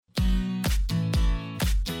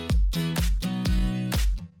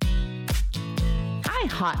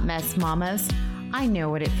hot mess mamas. I know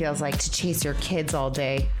what it feels like to chase your kids all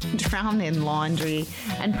day, drown in laundry,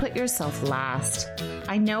 and put yourself last.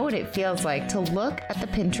 I know what it feels like to look at the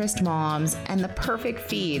Pinterest moms and the perfect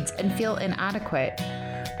feeds and feel inadequate.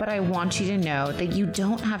 But I want you to know that you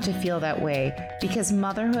don't have to feel that way because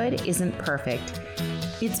motherhood isn't perfect.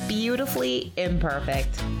 It's beautifully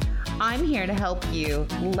imperfect. I'm here to help you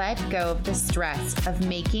let go of the stress of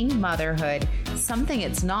making motherhood something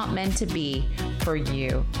it's not meant to be for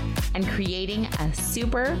you and creating a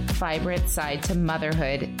super vibrant side to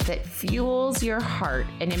motherhood that fuels your heart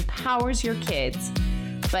and empowers your kids,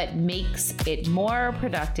 but makes it more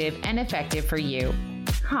productive and effective for you.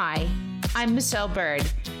 Hi, I'm Michelle Bird,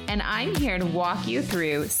 and I'm here to walk you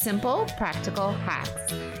through simple, practical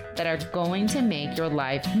hacks that are going to make your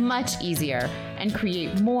life much easier and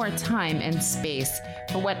create more time and space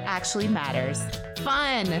for what actually matters.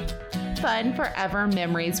 Fun forever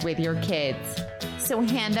memories with your kids. So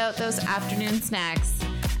hand out those afternoon snacks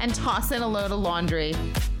and toss in a load of laundry.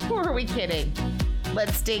 Who are we kidding?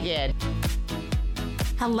 Let's dig in.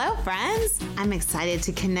 Hello, friends. I'm excited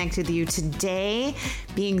to connect with you today,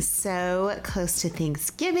 being so close to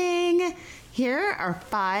Thanksgiving. Here are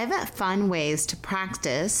 5 fun ways to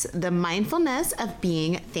practice the mindfulness of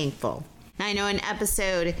being thankful. Now, I know in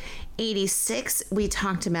episode 86, we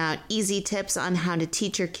talked about easy tips on how to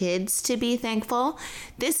teach your kids to be thankful.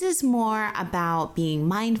 This is more about being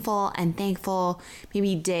mindful and thankful,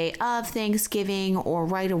 maybe day of Thanksgiving or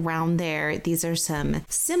right around there. These are some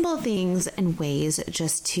simple things and ways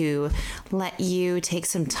just to let you take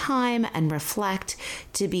some time and reflect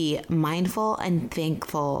to be mindful and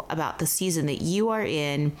thankful about the season that you are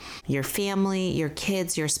in, your family, your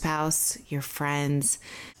kids, your spouse, your friends,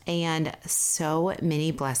 and so many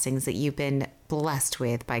blessings that you've been blessed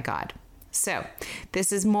with by God. So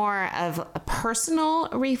this is more of a personal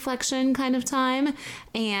reflection kind of time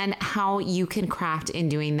and how you can craft in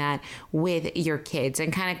doing that with your kids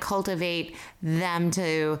and kind of cultivate them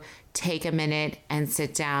to take a minute and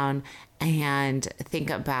sit down and think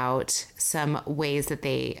about some ways that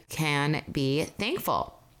they can be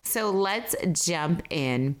thankful. So let's jump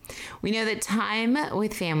in. We know that time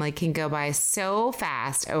with family can go by so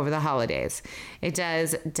fast over the holidays. It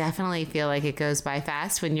does definitely feel like it goes by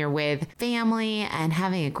fast when you're with family and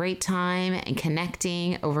having a great time and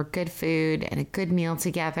connecting over good food and a good meal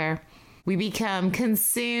together. We become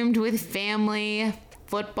consumed with family,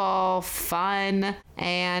 football, fun,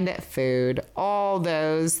 and food, all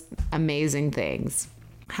those amazing things.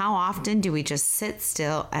 How often do we just sit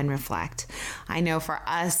still and reflect? I know for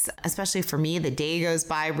us, especially for me, the day goes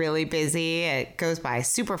by really busy. It goes by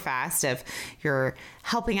super fast if you're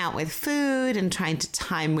helping out with food and trying to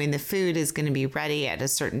time when the food is going to be ready at a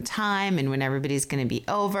certain time and when everybody's going to be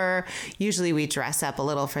over. Usually we dress up a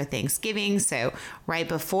little for Thanksgiving. So right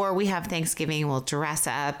before we have Thanksgiving, we'll dress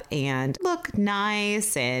up and look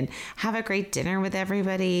nice and have a great dinner with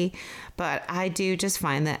everybody. But I do just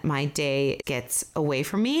find that my day gets away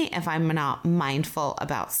from me if I'm not mindful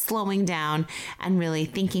about slowing down and really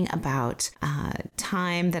thinking about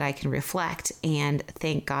time that I can reflect and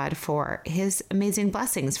thank God for His amazing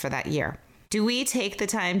blessings for that year. Do we take the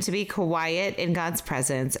time to be quiet in God's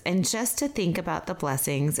presence and just to think about the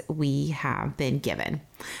blessings we have been given?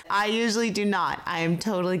 I usually do not. I am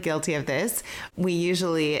totally guilty of this. We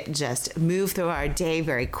usually just move through our day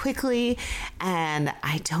very quickly, and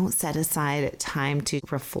I don't set aside time to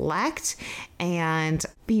reflect and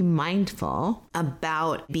be mindful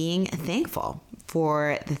about being thankful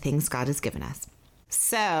for the things God has given us.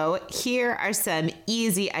 So here are some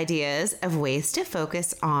easy ideas of ways to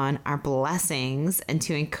focus on our blessings and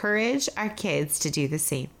to encourage our kids to do the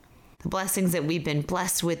same. The blessings that we've been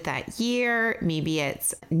blessed with that year, maybe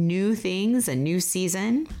it's new things, a new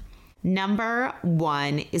season. Number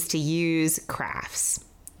 1 is to use crafts.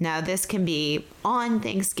 Now, this can be on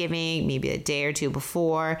Thanksgiving, maybe a day or two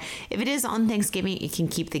before. If it is on Thanksgiving, it can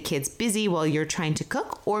keep the kids busy while you're trying to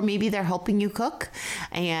cook, or maybe they're helping you cook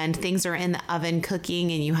and things are in the oven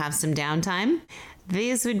cooking and you have some downtime.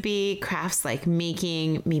 These would be crafts like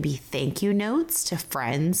making maybe thank you notes to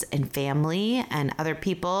friends and family and other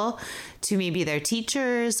people, to maybe their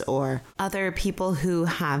teachers or other people who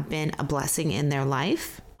have been a blessing in their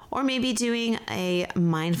life. Or maybe doing a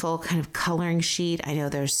mindful kind of coloring sheet. I know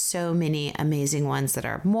there's so many amazing ones that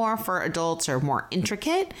are more for adults or more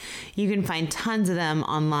intricate. You can find tons of them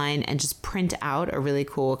online and just print out a really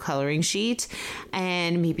cool coloring sheet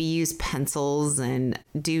and maybe use pencils and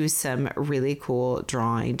do some really cool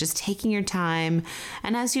drawing. Just taking your time,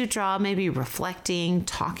 and as you draw, maybe reflecting,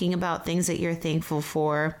 talking about things that you're thankful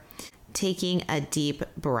for, taking a deep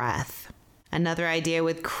breath. Another idea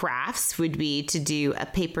with crafts would be to do a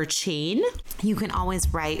paper chain. You can always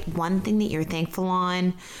write one thing that you're thankful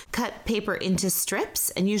on, cut paper into strips,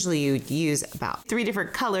 and usually you use about 3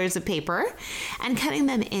 different colors of paper, and cutting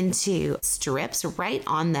them into strips, write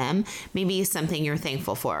on them maybe something you're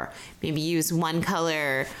thankful for. Maybe use one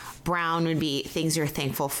color. Brown would be things you're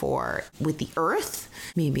thankful for with the earth.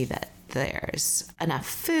 Maybe that there's enough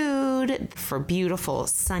food, for beautiful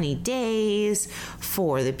sunny days,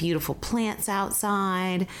 for the beautiful plants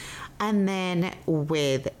outside. And then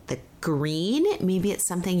with the green, maybe it's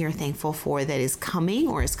something you're thankful for that is coming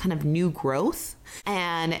or is kind of new growth.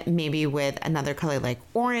 And maybe with another color like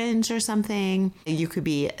orange or something, you could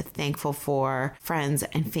be thankful for friends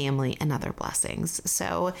and family and other blessings.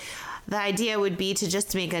 So the idea would be to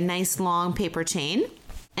just make a nice long paper chain.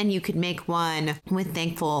 And you could make one with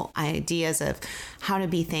thankful ideas of how to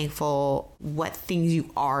be thankful, what things you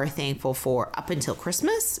are thankful for up until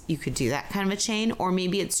Christmas. You could do that kind of a chain, or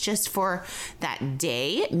maybe it's just for that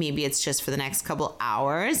day. Maybe it's just for the next couple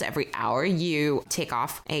hours. Every hour you take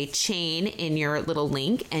off a chain in your little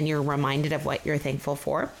link and you're reminded of what you're thankful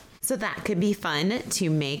for. So that could be fun to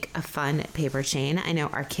make a fun paper chain. I know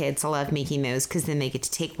our kids love making those because then they get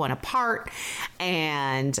to take one apart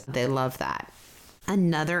and they love that.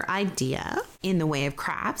 Another idea in the way of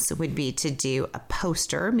crafts would be to do a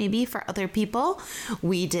poster, maybe for other people.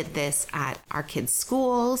 We did this at our kids'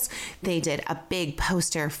 schools. They did a big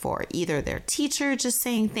poster for either their teacher just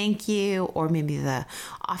saying thank you, or maybe the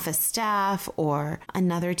office staff, or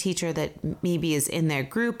another teacher that maybe is in their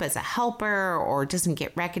group as a helper or doesn't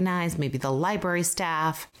get recognized, maybe the library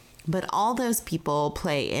staff. But all those people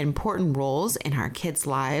play important roles in our kids'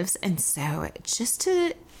 lives. And so just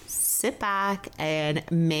to sit back and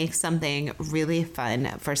make something really fun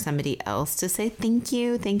for somebody else to say thank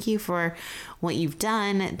you. Thank you for what you've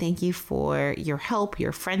done. Thank you for your help,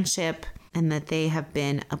 your friendship, and that they have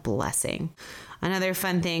been a blessing. Another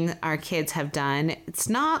fun thing our kids have done, it's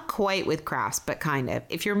not quite with crafts, but kind of.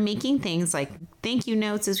 If you're making things like thank you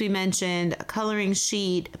notes, as we mentioned, a coloring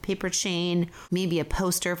sheet, a paper chain, maybe a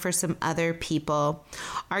poster for some other people.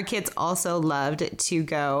 Our kids also loved to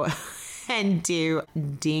go and do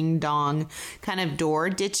ding dong kind of door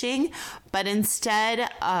ditching, but instead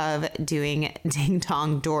of doing ding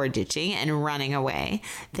dong door ditching and running away,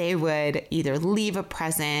 they would either leave a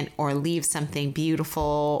present or leave something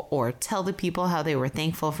beautiful or tell the people how they were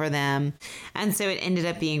thankful for them. And so it ended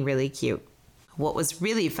up being really cute. What was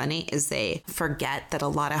really funny is they forget that a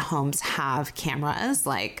lot of homes have cameras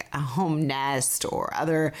like a home nest or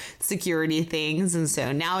other security things. And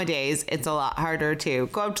so nowadays it's a lot harder to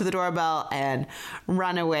go up to the doorbell and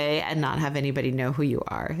run away and not have anybody know who you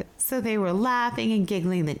are. So they were laughing and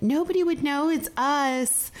giggling that nobody would know it's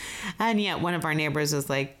us. And yet one of our neighbors was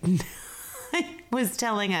like, was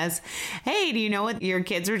telling us, hey, do you know what your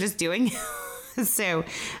kids were just doing? So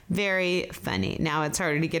very funny. Now it's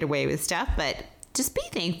harder to get away with stuff, but just be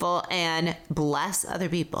thankful and bless other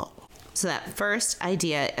people. So that first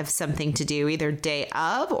idea of something to do either day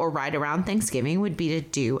of or right around Thanksgiving would be to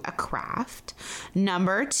do a craft.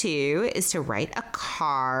 Number 2 is to write a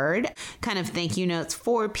card, kind of thank you notes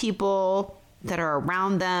for people that are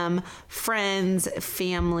around them, friends,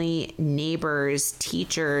 family, neighbors,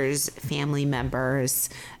 teachers, family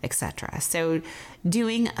members, etc. So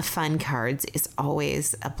doing fun cards is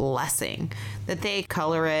always a blessing. That they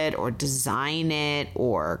color it or design it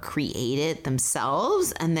or create it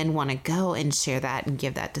themselves and then want to go and share that and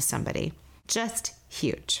give that to somebody. Just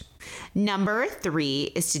huge. Number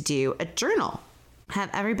 3 is to do a journal. Have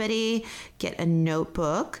everybody get a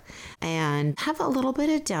notebook and have a little bit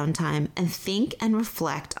of downtime and think and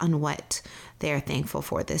reflect on what they are thankful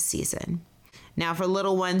for this season. Now, for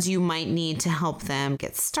little ones, you might need to help them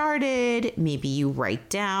get started. Maybe you write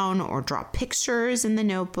down or draw pictures in the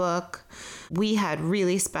notebook. We had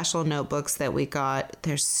really special notebooks that we got.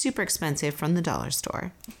 They're super expensive from the dollar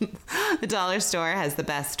store. The dollar store has the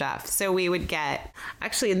best stuff. So we would get,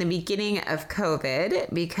 actually in the beginning of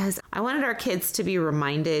COVID, because I wanted our kids to be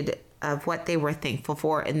reminded of what they were thankful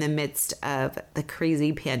for in the midst of the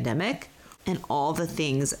crazy pandemic and all the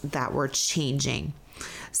things that were changing.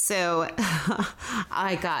 So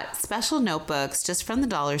I got special notebooks just from the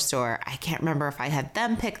dollar store. I can't remember if I had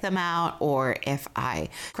them pick them out or if I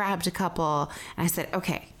grabbed a couple. And I said,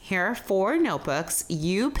 okay, here are 4 notebooks.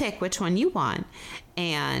 You pick which one you want.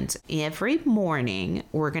 And every morning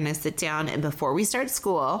we're going to sit down, and before we start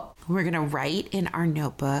school, we're going to write in our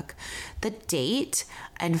notebook the date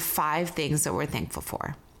and 5 things that we're thankful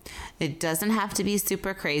for. It doesn't have to be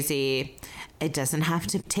super crazy. It doesn't have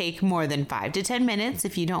to take more than 5 to 10 minutes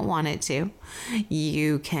if you don't want it to.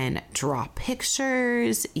 You can draw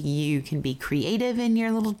pictures. You can be creative in your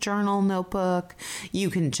little journal notebook. You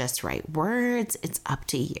can just write words. It's up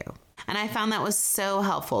to you. And I found that was so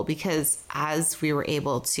helpful because as we were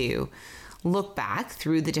able to look back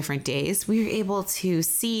through the different days, we were able to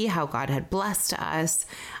see how God had blessed us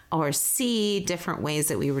or see different ways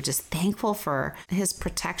that we were just thankful for his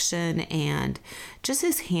protection and just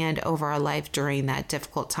his hand over our life during that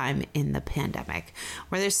difficult time in the pandemic,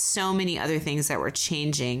 where there's so many other things that were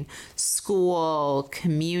changing: school,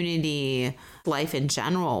 community, life in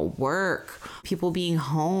general, work, people being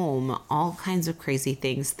home, all kinds of crazy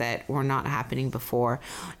things that were not happening before,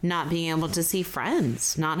 not being able to see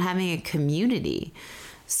friends, not having a community.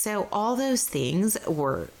 So all those things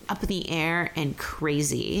were up in the air and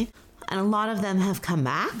crazy, and a lot of them have come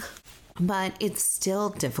back, but it's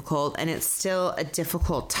still difficult, and it's still a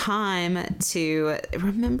difficult time to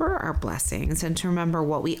remember our blessings and to remember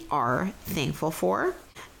what we are thankful for.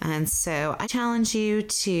 And so I challenge you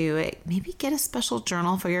to maybe get a special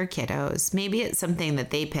journal for your kiddos. Maybe it's something that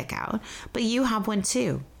they pick out, but you have one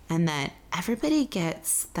too. And that everybody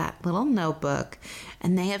gets that little notebook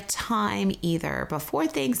and they have time either before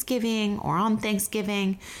Thanksgiving or on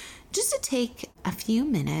Thanksgiving just to take a few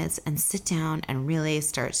minutes and sit down and really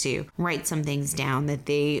start to write some things down that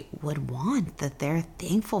they would want, that they're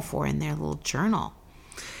thankful for in their little journal.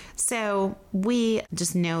 So we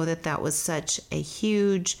just know that that was such a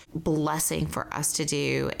huge blessing for us to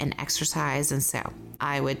do and exercise. And so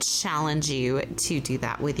I would challenge you to do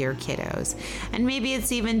that with your kiddos. And maybe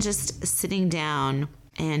it's even just sitting down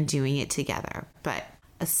and doing it together. But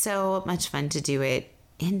it's so much fun to do it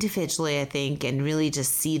individually, I think, and really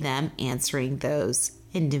just see them answering those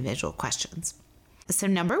individual questions. So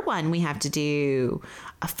number 1, we have to do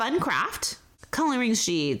a fun craft. Coloring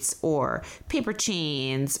sheets or paper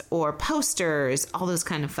chains or posters, all those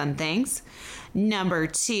kind of fun things. Number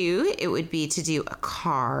 2, it would be to do a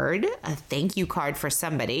card, a thank you card for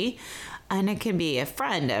somebody. And it can be a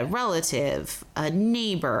friend, a relative, a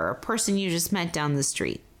neighbor, a person you just met down the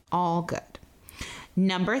street. All good.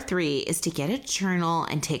 Number 3 is to get a journal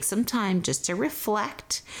and take some time just to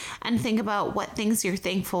reflect and think about what things you're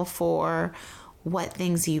thankful for, what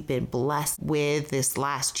things you've been blessed with this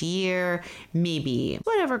last year, maybe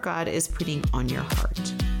whatever God is putting on your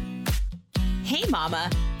heart. Hey mama,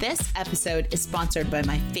 this episode is sponsored by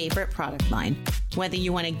my favorite product line. Whether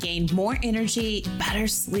you want to gain more energy, better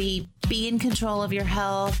sleep, be in control of your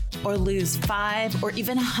health, or lose 5 or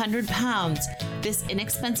even 100 pounds, this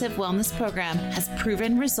inexpensive wellness program has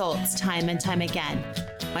proven results time and time again.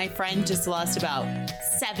 My friend just lost about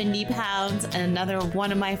 70 pounds, and another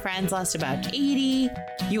one of my friends lost about 80.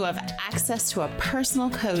 You have access to a personal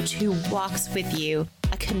coach who walks with you,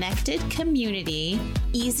 a connected community,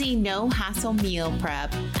 easy, no hassle meal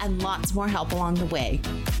prep, and lots more help along the way.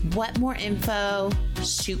 What more info?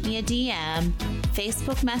 Shoot me a DM,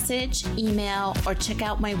 Facebook message, email, or check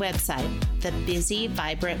out my website, The Busy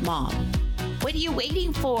Vibrant Mom. What are you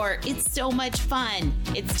waiting for? It's so much fun.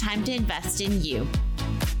 It's time to invest in you.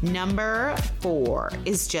 Number 4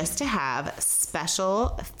 is just to have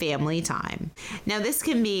special family time. Now, this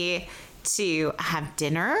can be to have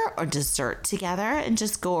dinner or dessert together and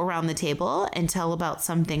just go around the table and tell about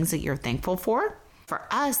some things that you're thankful for. For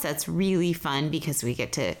us, that's really fun because we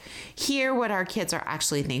get to hear what our kids are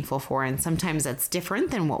actually thankful for, and sometimes that's different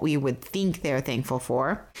than what we would think they're thankful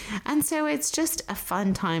for. And so it's just a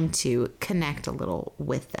fun time to connect a little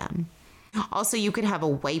with them. Also, you could have a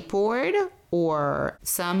whiteboard or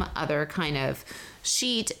some other kind of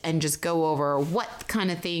sheet and just go over what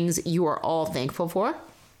kind of things you are all thankful for.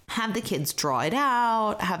 Have the kids draw it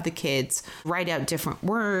out, have the kids write out different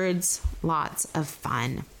words, lots of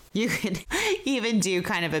fun. You could even do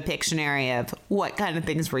kind of a Pictionary of what kind of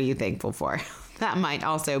things were you thankful for. That might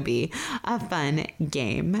also be a fun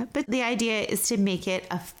game. But the idea is to make it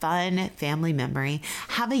a fun family memory.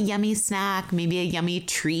 Have a yummy snack, maybe a yummy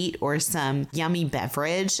treat or some yummy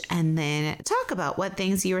beverage, and then talk about what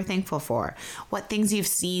things you are thankful for, what things you've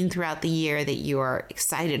seen throughout the year that you are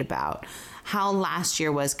excited about, how last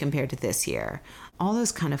year was compared to this year, all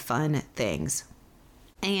those kind of fun things.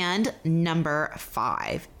 And number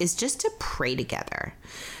 5 is just to pray together,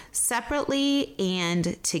 separately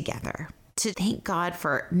and together. to thank God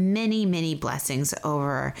for many, many blessings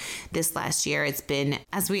over this last year. It's been,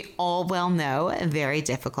 as we all well know, very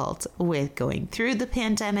difficult with going through the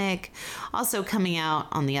pandemic, also coming out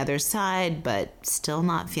on the other side, but still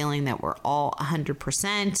not feeling that we're all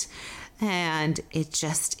 100%. And it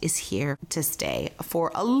just is here to stay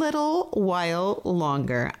for a little while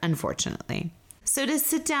longer, unfortunately. So to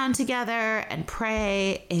sit down together and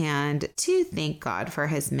pray and to thank God for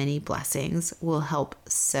his many blessings will help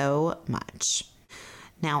so much.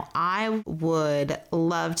 Now, I would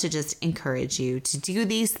love to just encourage you to do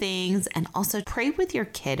these things and also pray with your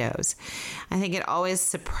kiddos. I think it always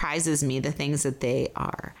surprises me the things that they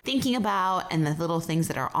are thinking about and the little things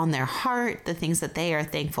that are on their heart, the things that they are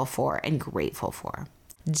thankful for and grateful for.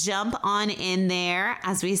 Jump on in there.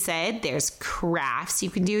 As we said, there's crafts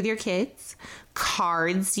you can do with your kids,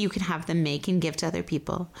 cards you can have them make and give to other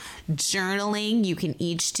people, journaling you can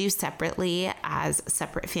each do separately as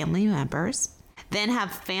separate family members. Then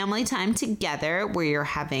have family time together where you're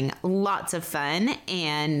having lots of fun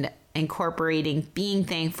and incorporating being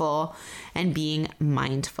thankful and being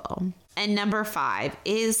mindful. And number 5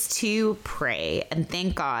 is to pray and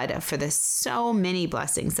thank God for the so many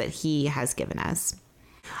blessings that he has given us.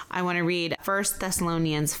 I want to read 1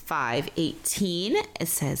 Thessalonians 5:18. It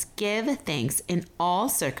says, "Give thanks in all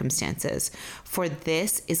circumstances, for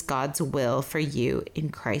this is God's will for you in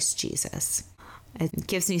Christ Jesus." It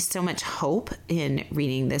gives me so much hope in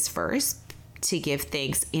reading this verse, to give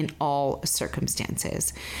thanks in all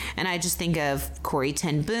circumstances. And I just think of Corrie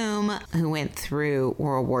ten Boom, who went through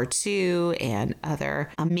World War II, and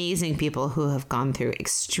other amazing people who have gone through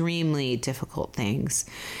extremely difficult things.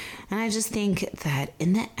 And I just think that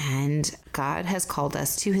in the end, God has called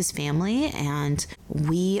us to his family, and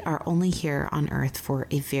we are only here on earth for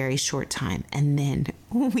a very short time, and then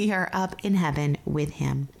we are up in heaven with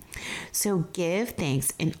him. So give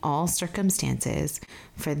thanks in all circumstances,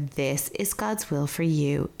 for this is God's will for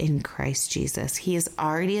you in Christ Jesus. He has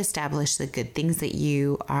already established the good things that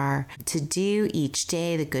you are to do each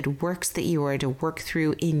day, the good works that you are to work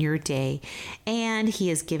through in your day, and he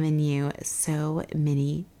has given you so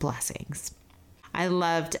many blessings. I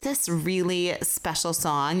loved this really special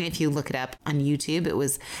song. If you look it up on YouTube, it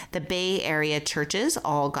was the Bay Area churches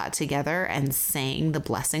all got together and sang the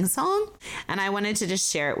blessing song. And I wanted to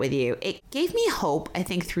just share it with you. It gave me hope, I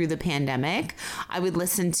think, through the pandemic. I would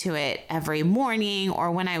listen to it every morning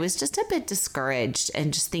or when I was just a bit discouraged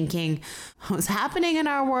and just thinking what was happening in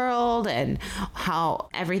our world and how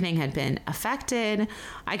everything had been affected.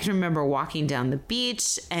 I can remember walking down the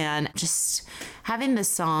beach and just having the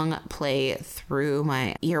song play through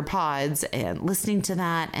my ear pods and listening to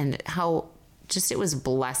that, and how just it was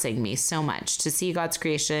blessing me so much to see God's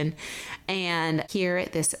creation and hear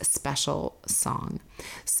this special song.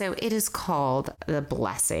 So it is called The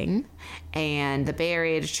Blessing, and the Bay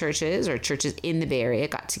Area churches, or churches in the Bay Area,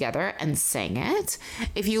 got together and sang it.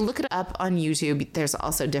 If you look it up on YouTube, there's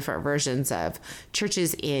also different versions of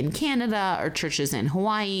churches in Canada or churches in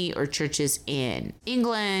Hawaii or churches in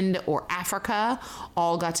England or Africa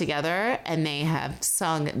all got together and they have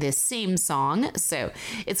sung this same song. So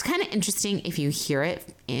it's kind of interesting if you hear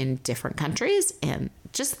it in different countries, and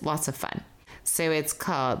just lots of fun. So it's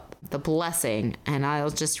called The Blessing, and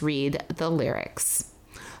I'll just read the lyrics.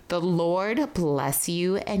 The Lord bless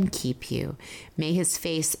you and keep you. May his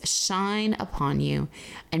face shine upon you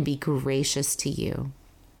and be gracious to you.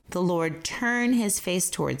 The Lord turn his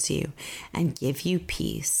face towards you and give you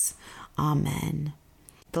peace. Amen.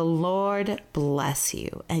 The Lord bless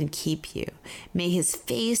you and keep you. May his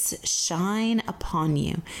face shine upon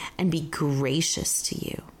you and be gracious to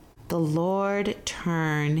you. The Lord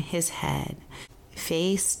turn his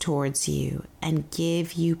face towards you and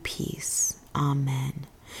give you peace. Amen.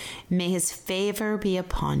 May his favor be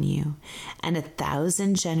upon you and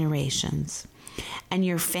 1,000 generations, and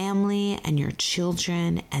your family and your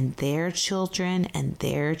children and their children and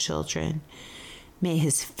their children. May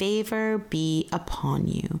his favor be upon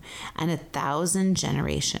you and 1,000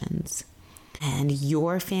 generations, and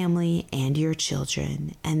your family and your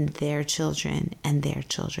children and their children and their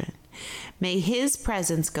children. May his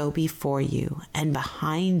presence go before you and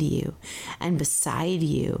behind you and beside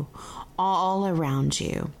you, all around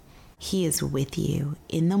you. He is with you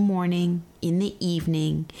in the morning, in the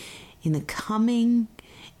evening, in the coming,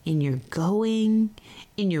 in your going,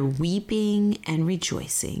 in your weeping and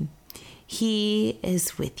rejoicing. He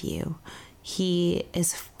is with you. He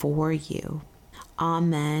is for you.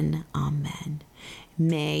 Amen. Amen.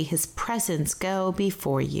 May his presence go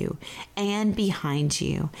before you and behind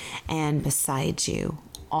you and beside you,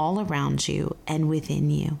 all around you and within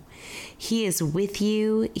you. He is with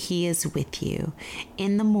you. He is with you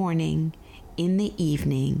in the morning, in the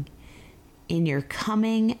evening, in your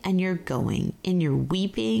coming and your going, in your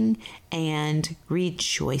weeping and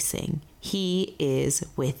rejoicing. He is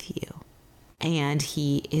with you and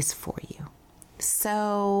he is for you.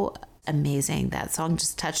 So amazing. That song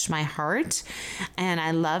just touched my heart, and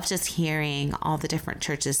I love just hearing all the different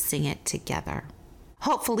churches sing it together.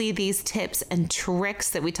 Hopefully these tips and tricks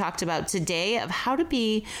that we talked about today of how to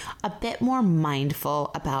be a bit more mindful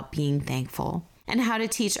about being thankful and how to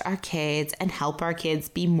teach our kids and help our kids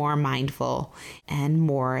be more mindful and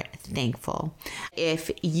more thankful.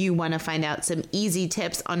 If you want to find out some easy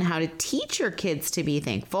tips on how to teach your kids to be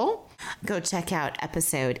thankful, go check out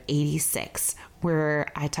episode 86, where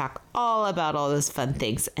I talk all about all those fun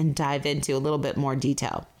things and dive into a little bit more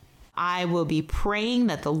detail. I will be praying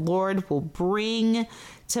that the Lord will bring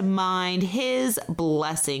to mind his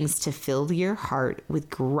blessings to fill your heart with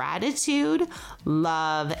gratitude,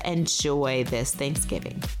 love, and joy this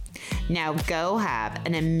Thanksgiving. Now go have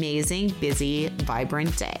an amazing, busy,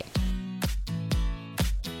 vibrant day.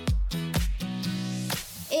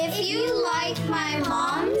 If you like my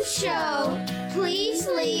mom's show, please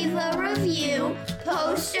leave a review,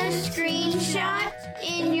 post a screenshot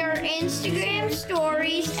in your Instagram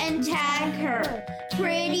stories, and tag her.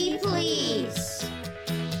 Pretty please.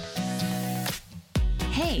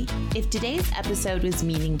 Hey, if today's episode was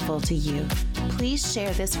meaningful to you, please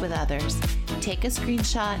share this with others. Take a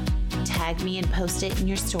screenshot, tag me, and post it in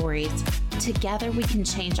your stories. Together we can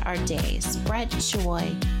change our day, spread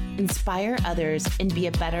joy, inspire others, and be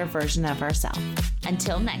a better version of ourselves.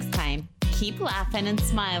 Until next time, keep laughing and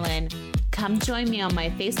smiling. Come join me on my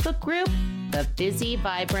Facebook group, The Busy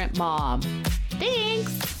Vibrant Mom.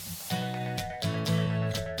 Thanks!